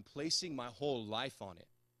 I'm placing my whole life on it.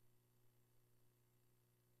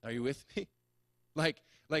 Are you with me? Like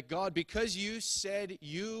God, because you said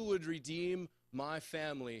you would redeem my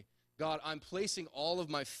family, God, I'm placing all of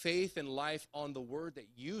my faith and life on the word that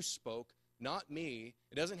you spoke, not me.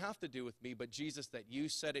 It doesn't have to do with me, but Jesus, that you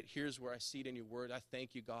said it. Here's where I see it in your word. I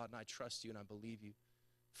thank you, God, and I trust you, and I believe you.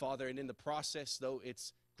 Father, and in the process, though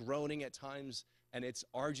it's groaning at times, and it's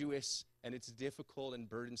arduous, and it's difficult and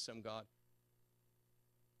burdensome, God,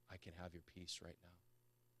 I can have your peace right now.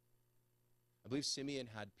 I believe Simeon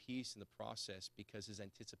had peace in the process because his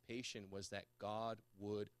anticipation was that God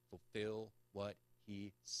would fulfill what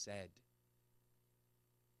he said.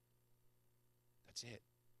 That's it.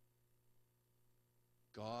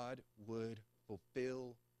 God would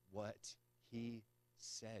fulfill what he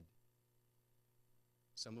said.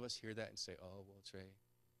 Some of us hear that and say, oh, well, Trey,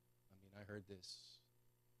 I heard this.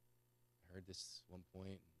 I heard this one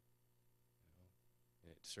point.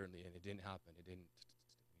 And it didn't happen. It didn't.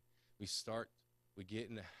 We get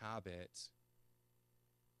in the habit,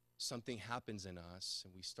 something happens in us,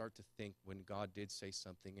 and we start to think when God did say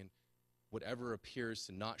something, and whatever appears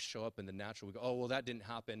to not show up in the natural, we go, oh, well, that didn't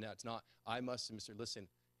happen. That's not, I must have misheard. Listen,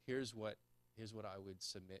 here's what I would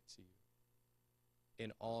submit to you.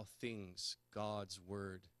 In all things, God's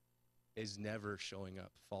word is never showing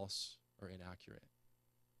up false or inaccurate.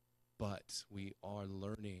 But we are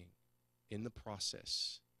learning in the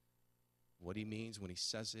process what he means when he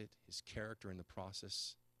says it, his character in the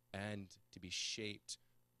process, and to be shaped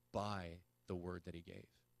by the word that he gave.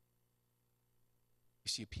 You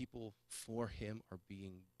see, people for him are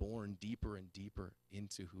being born deeper and deeper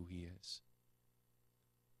into who he is.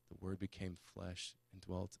 The word became flesh and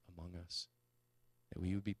dwelt among us, that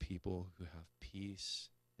we would be people who have peace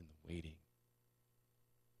in the waiting.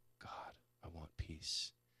 God, I want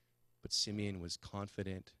peace. But Simeon was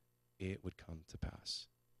confident it would come to pass.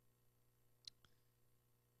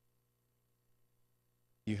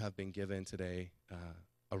 You have been given today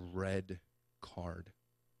a red card.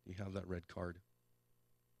 You have that red card.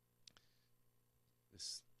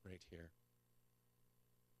 This right here.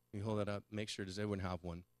 You hold that up. Make sure, does everyone have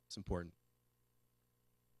one? It's important.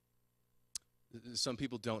 Some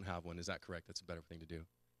people don't have one. Is that correct? That's a better thing to do.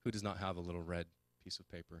 Who does not have a little red piece of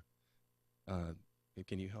paper?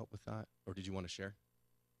 Can you help with that? Or did you want to share?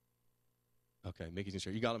 Okay, Mickey's going to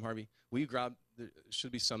share. You got them, Harvey? Will you grab, there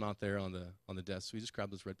should be some out there on the desk. So we just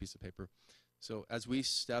grab this red piece of paper. So as we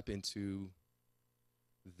step into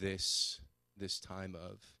this time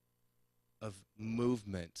of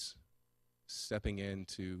movement, stepping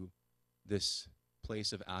into this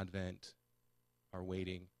place of Advent, our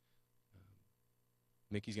waiting,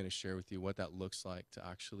 Mickey's going to share with you what that looks like to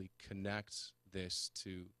actually connect this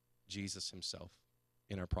to Jesus himself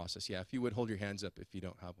in our process. Yeah, if you would hold your hands up if you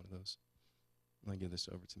don't have one of those. I'll give this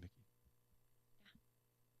over to Mickey.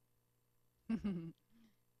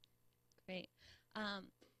 Great.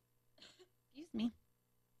 Excuse me.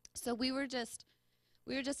 So we were just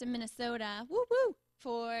in Minnesota, woo woo,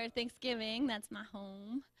 for Thanksgiving. That's my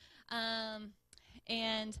home,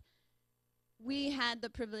 and we had the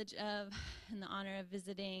privilege of and the honor of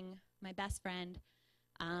visiting my best friend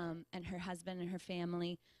and her husband and her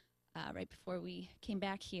family right before we came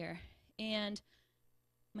back here. And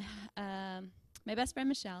my best friend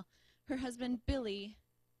Michelle, her husband Billy,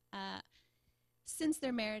 since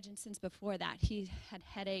their marriage and since before that, he had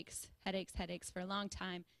headaches for a long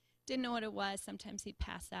time. Didn't know what it was. Sometimes he'd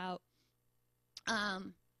pass out.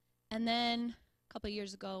 And then a couple of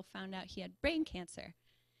years ago, found out he had brain cancer.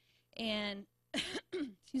 And,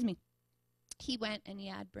 excuse me, he went and he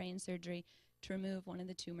had brain surgery to remove one of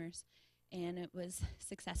the tumors. And it was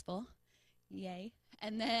successful. Yay.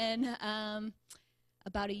 And then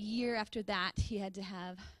about a year after that, he had to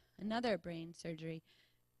have another brain surgery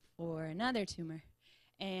for another tumor.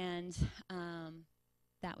 And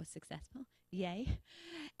that was successful. Yay.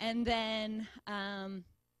 And then,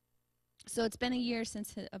 so it's been a year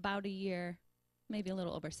since, about a year, maybe a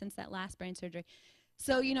little over, since that last brain surgery.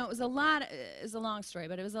 So, you know, it was a long story,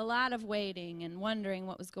 but it was a lot of waiting and wondering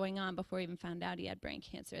what was going on before we even found out he had brain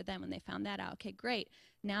cancer. Then when they found that out, okay, great.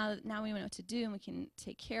 Now we know what to do and we can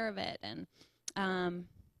take care of it. And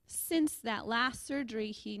since that last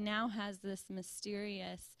surgery, he now has this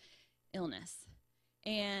mysterious illness.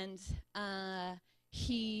 And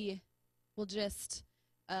he will just,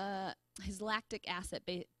 his lactic acid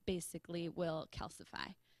basically will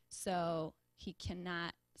calcify. So he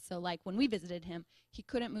cannot, so like when we visited him, he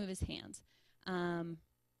couldn't move his hands.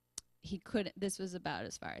 This was about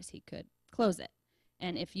as far as he could close it.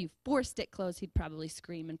 And if you forced it closed, he'd probably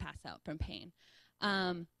scream and pass out from pain.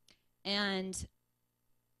 And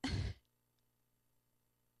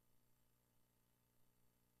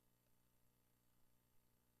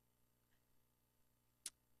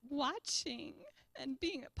watching and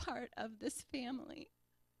being a part of this family.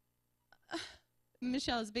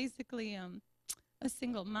 Michelle is basically a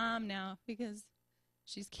single mom now because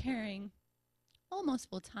she's caring almost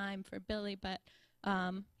full time for Billy, but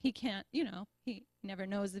He can't, he never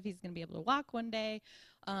knows if he's going to be able to walk one day,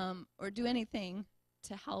 or do anything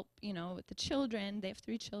to help, with the children. They have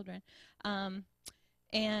 3 children.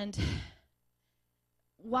 And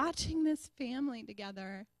watching this family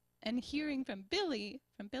together and hearing from Billy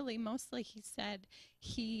mostly, he said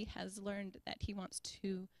he has learned that he wants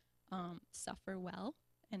to suffer well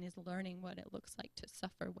and is learning what it looks like to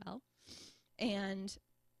suffer well. And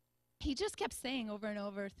he just kept saying over and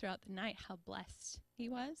over throughout the night how blessed he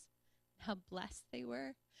was, how blessed they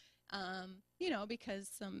were,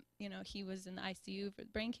 because he was in the ICU for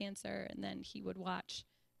brain cancer, and then he would watch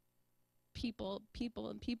people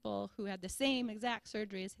who had the same exact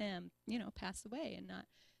surgery as him, pass away and not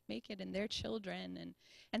make it, and their children.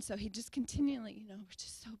 And so he just continually, we're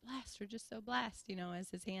just so blessed, as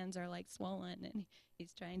his hands are like swollen and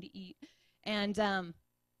he's trying to eat. And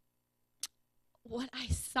what I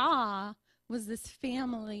saw was this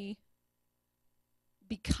family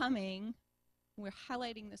becoming, we're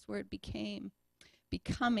highlighting this word becoming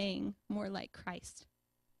more like Christ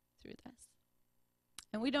through this.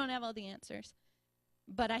 And we don't have all the answers,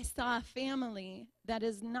 but I saw a family that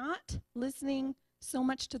is not listening so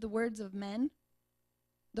much to the words of men,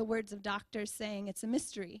 the words of doctors saying it's a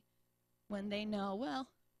mystery, when they know, well,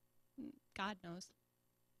 God knows.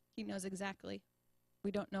 He knows exactly.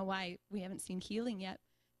 We don't know why we haven't seen healing yet,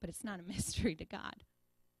 but it's not a mystery to God.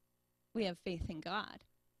 We have faith in God.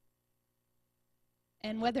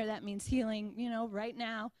 And whether that means healing, right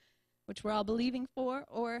now, which we're all believing for,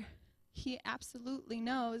 or he absolutely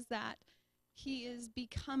knows that he is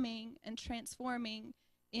becoming and transforming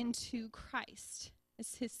into Christ.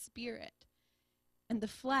 It's his spirit. And the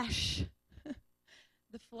flesh,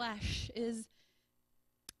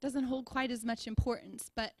 doesn't hold quite as much importance,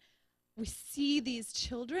 but we see these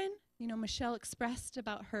children. Michelle expressed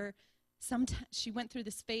about her, sometimes she went through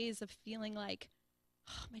this phase of feeling like,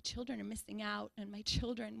 oh, my children are missing out, and my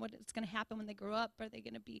children, what is going to happen when they grow up? Are they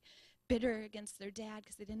going to be bitter against their dad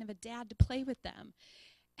because they didn't have a dad to play with them?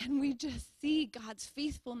 And we just see God's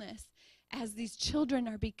faithfulness as these children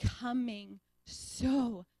are becoming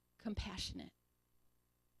so compassionate.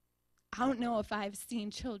 I don't know if I've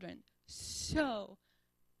seen children so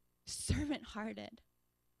servant-hearted,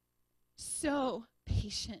 so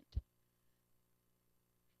patient.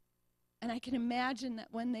 And I can imagine that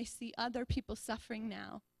when they see other people suffering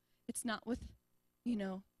now, it's not with,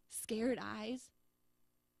 scared eyes,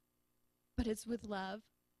 but it's with love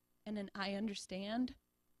and an I understand.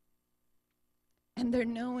 And they're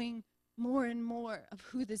knowing more and more of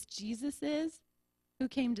who this Jesus is, who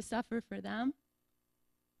came to suffer for them.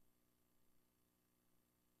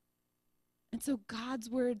 And so God's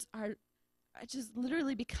words are just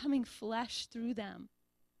literally becoming flesh through them.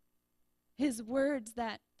 His words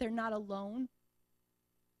that they're not alone.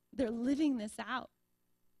 They're living this out.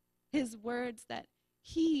 His words that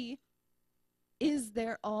he is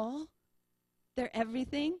their all, their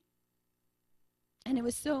everything. And it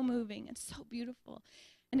was so moving and so beautiful.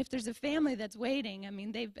 And if there's a family that's waiting,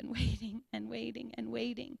 they've been waiting and waiting and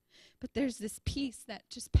waiting. But there's this peace that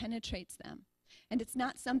just penetrates them. And it's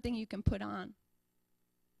not something you can put on.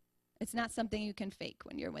 It's not something you can fake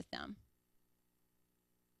when you're with them.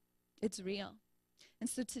 It's real. And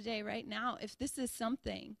so today, right now, if this is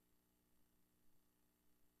something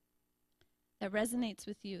that resonates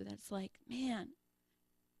with you, that's like, man,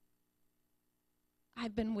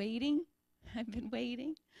 I've been waiting,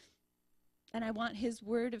 and I want his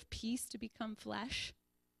word of peace to become flesh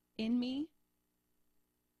in me.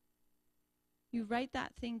 You write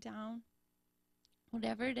that thing down.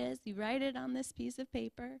 Whatever it is, you write it on this piece of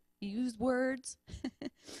paper. You use words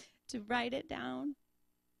to write it down.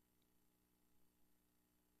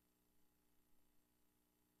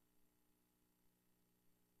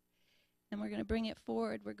 And we're going to bring it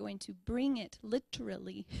forward. We're going to bring it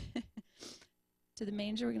literally to the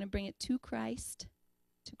manger. We're going to bring it to Christ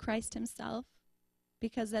himself,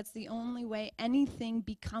 because that's the only way anything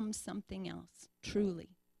becomes something else,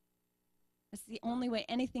 truly. That's the only way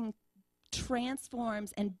anything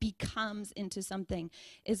transforms and becomes into something,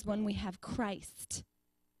 is when we have Christ.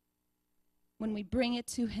 When we bring it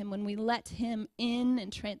to him, when we let him in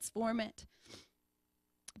and transform it.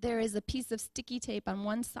 There is a piece of sticky tape on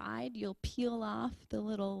one side. You'll peel off the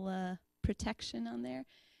little protection on there,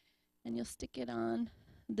 and you'll stick it on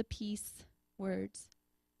the peace words.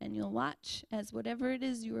 And you'll watch as whatever it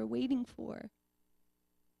is you are waiting for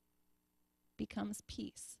becomes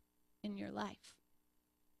peace in your life.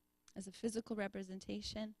 As a physical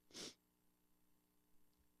representation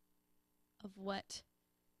of what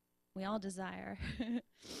we all desire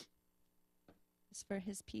is for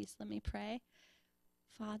his peace. Let me pray.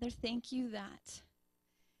 Father, thank you that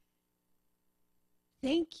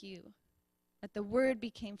Thank you that the Word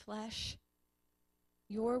became flesh.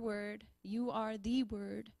 Your Word, you are the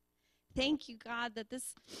Word. Thank you, God, that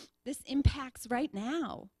this impacts right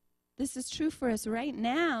now. This is true for us right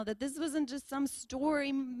now, that this wasn't just some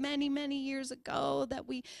story many, many years ago that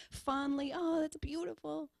we fondly, oh, that's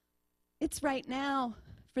beautiful. It's right now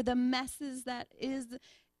for the messes that is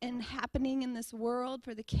and happening in this world,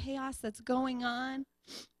 for the chaos that's going on.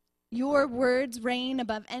 Your words reign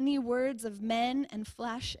above any words of men and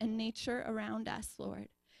flesh and nature around us, Lord.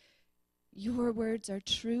 Your words are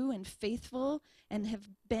true and faithful and have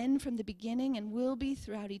been from the beginning and will be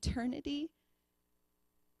throughout eternity.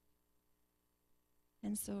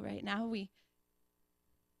 And so right now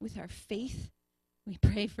with our faith, we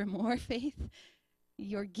pray for more faith,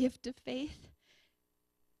 your gift of faith.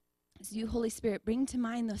 As you, Holy Spirit, bring to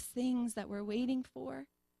mind those things that we're waiting for,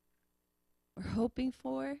 we're hoping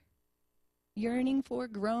for, yearning for,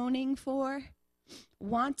 groaning for,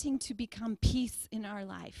 wanting to become peace in our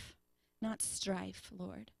life. Not strife,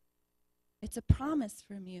 Lord. It's a promise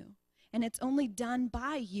from you, and it's only done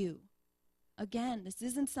by you. Again, this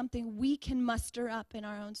isn't something we can muster up in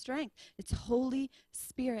our own strength. It's Holy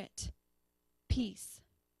Spirit, peace.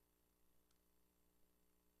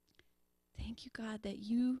 Thank you, God, that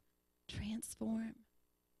you transform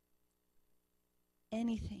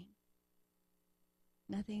anything.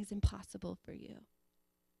 Nothing is impossible for you.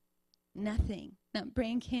 Nothing, not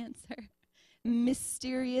brain cancer,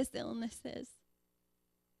 mysterious illnesses,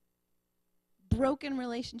 broken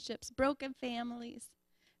relationships, broken families,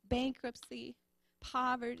 bankruptcy,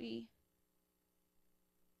 poverty,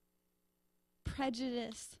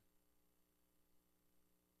 prejudice,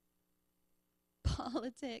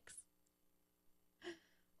 politics,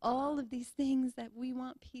 all of these things that we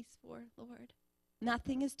want peace for, Lord.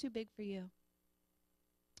 Nothing is too big for you.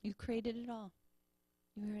 You created it all.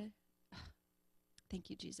 Thank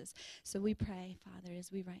you, Jesus. So we pray, Father,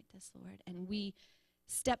 as we write this, Lord, and we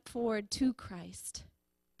step forward to Christ,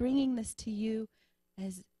 bringing this to you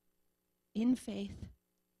as in faith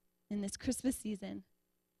in this Christmas season,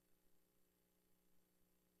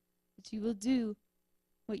 that you will do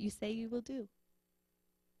what you say you will do.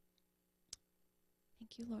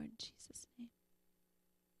 Thank you, Lord, in Jesus' name.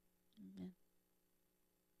 Amen.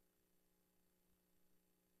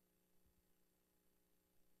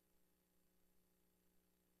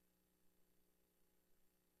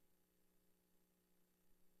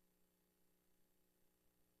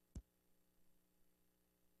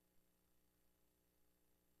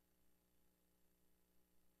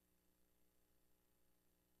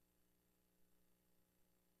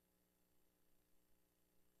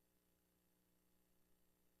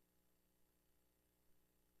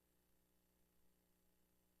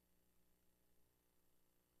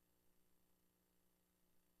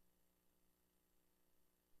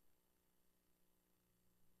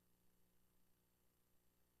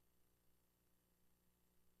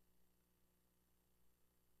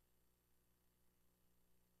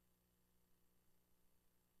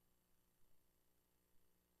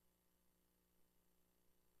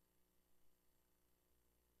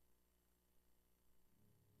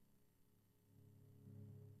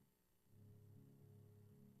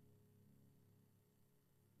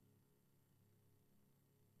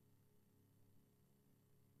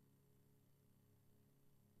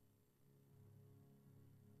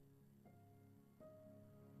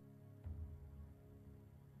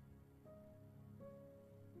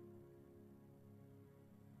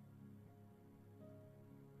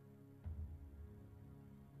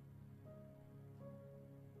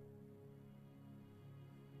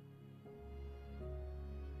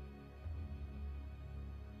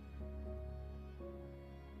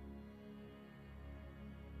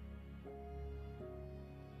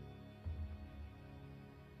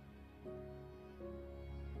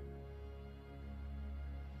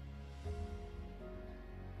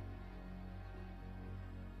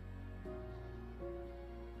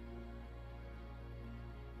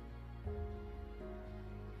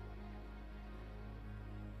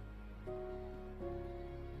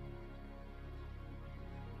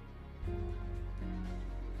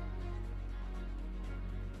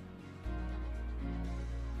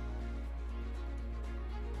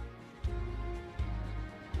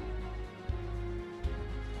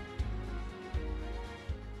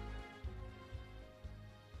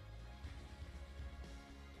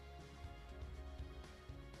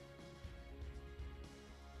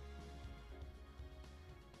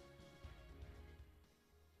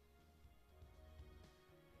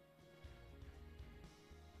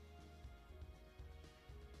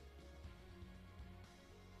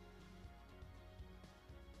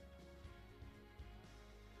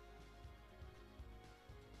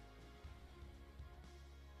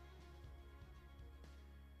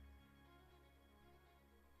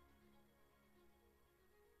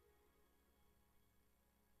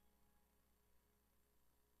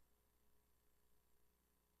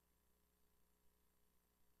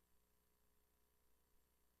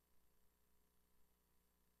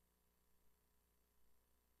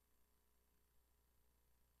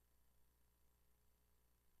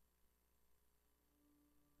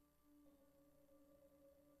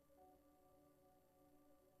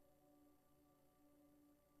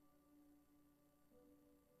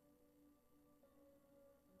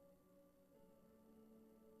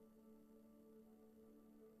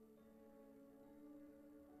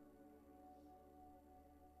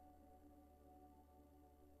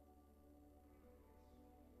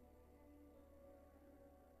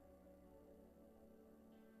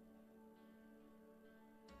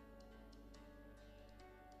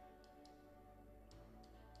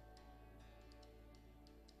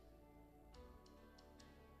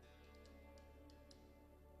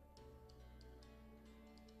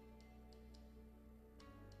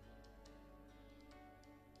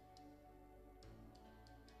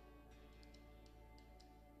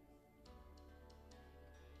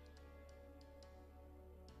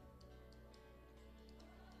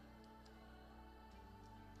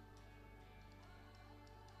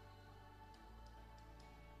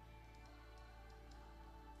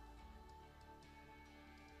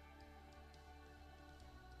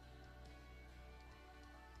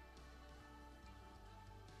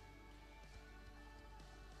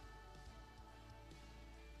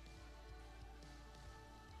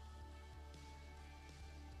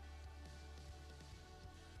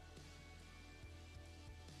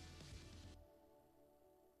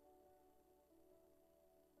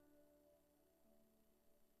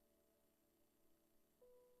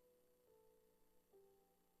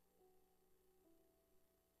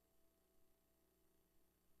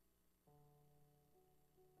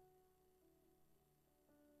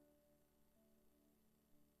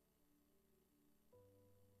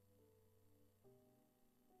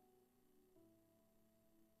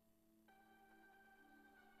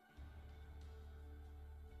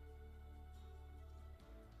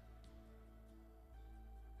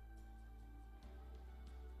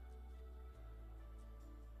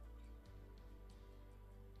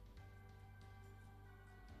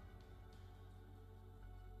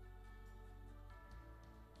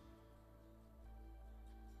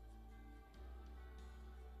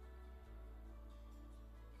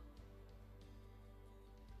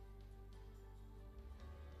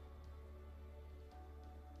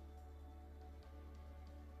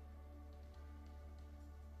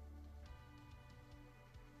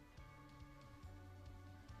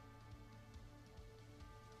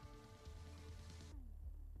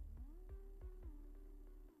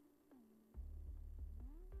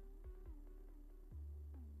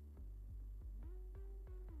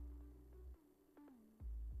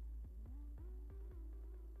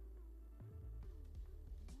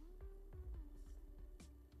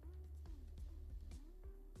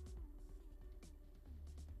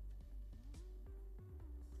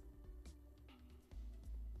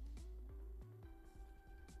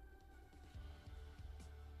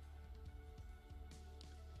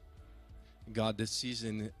 God, this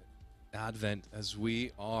season, Advent, as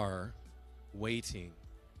we are waiting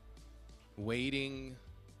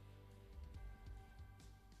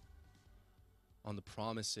on the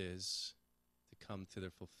promises to come to their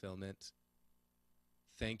fulfillment.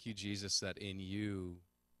 Thank you, Jesus, that in you,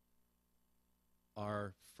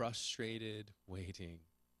 our frustrated waiting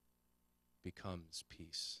becomes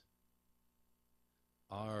peace.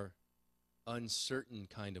 Our uncertain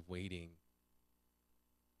kind of waiting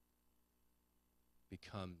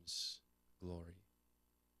becomes glory.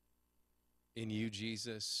 In you,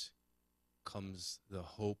 Jesus, comes the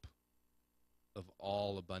hope of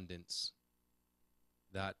all abundance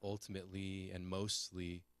that ultimately and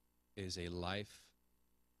mostly is a life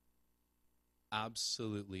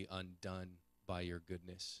absolutely undone by your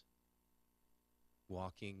goodness,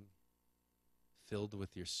 walking filled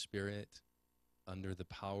with your Spirit, under the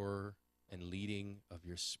power and leading of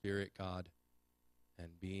your Spirit, God,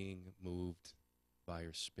 and being moved by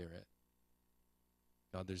your Spirit.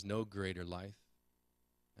 God, there's no greater life.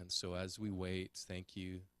 And so as we wait, thank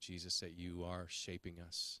you, Jesus, that you are shaping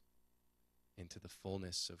us into the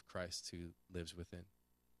fullness of Christ who lives within.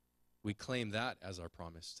 We claim that as our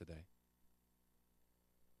promise today.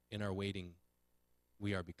 In our waiting,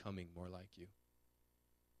 we are becoming more like you.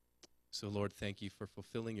 So, Lord, thank you for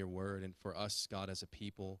fulfilling your word, and for us, God, as a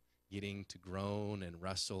people, getting to groan and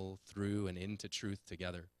wrestle through and into truth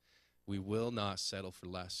together. We will not settle for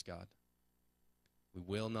less, God. We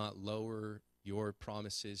will not lower your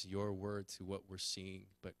promises, your word to what we're seeing,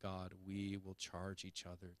 but God, we will charge each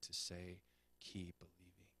other to say, keep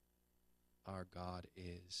believing. Our God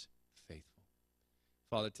is faithful.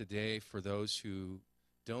 Father, today, for those who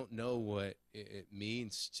don't know what it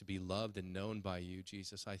means to be loved and known by you,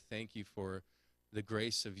 Jesus, I thank you for the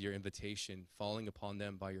grace of your invitation falling upon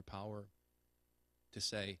them by your power to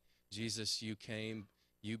say, Jesus, you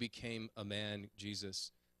became a man,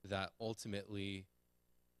 Jesus, that ultimately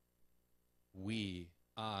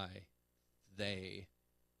they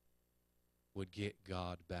would get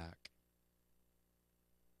God back.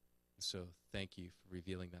 So thank you for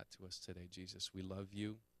revealing that to us today, Jesus. We love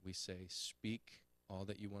you. We say, speak all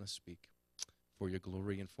that you want to speak for your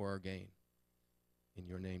glory and for our gain. In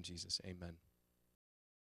your name, Jesus, amen.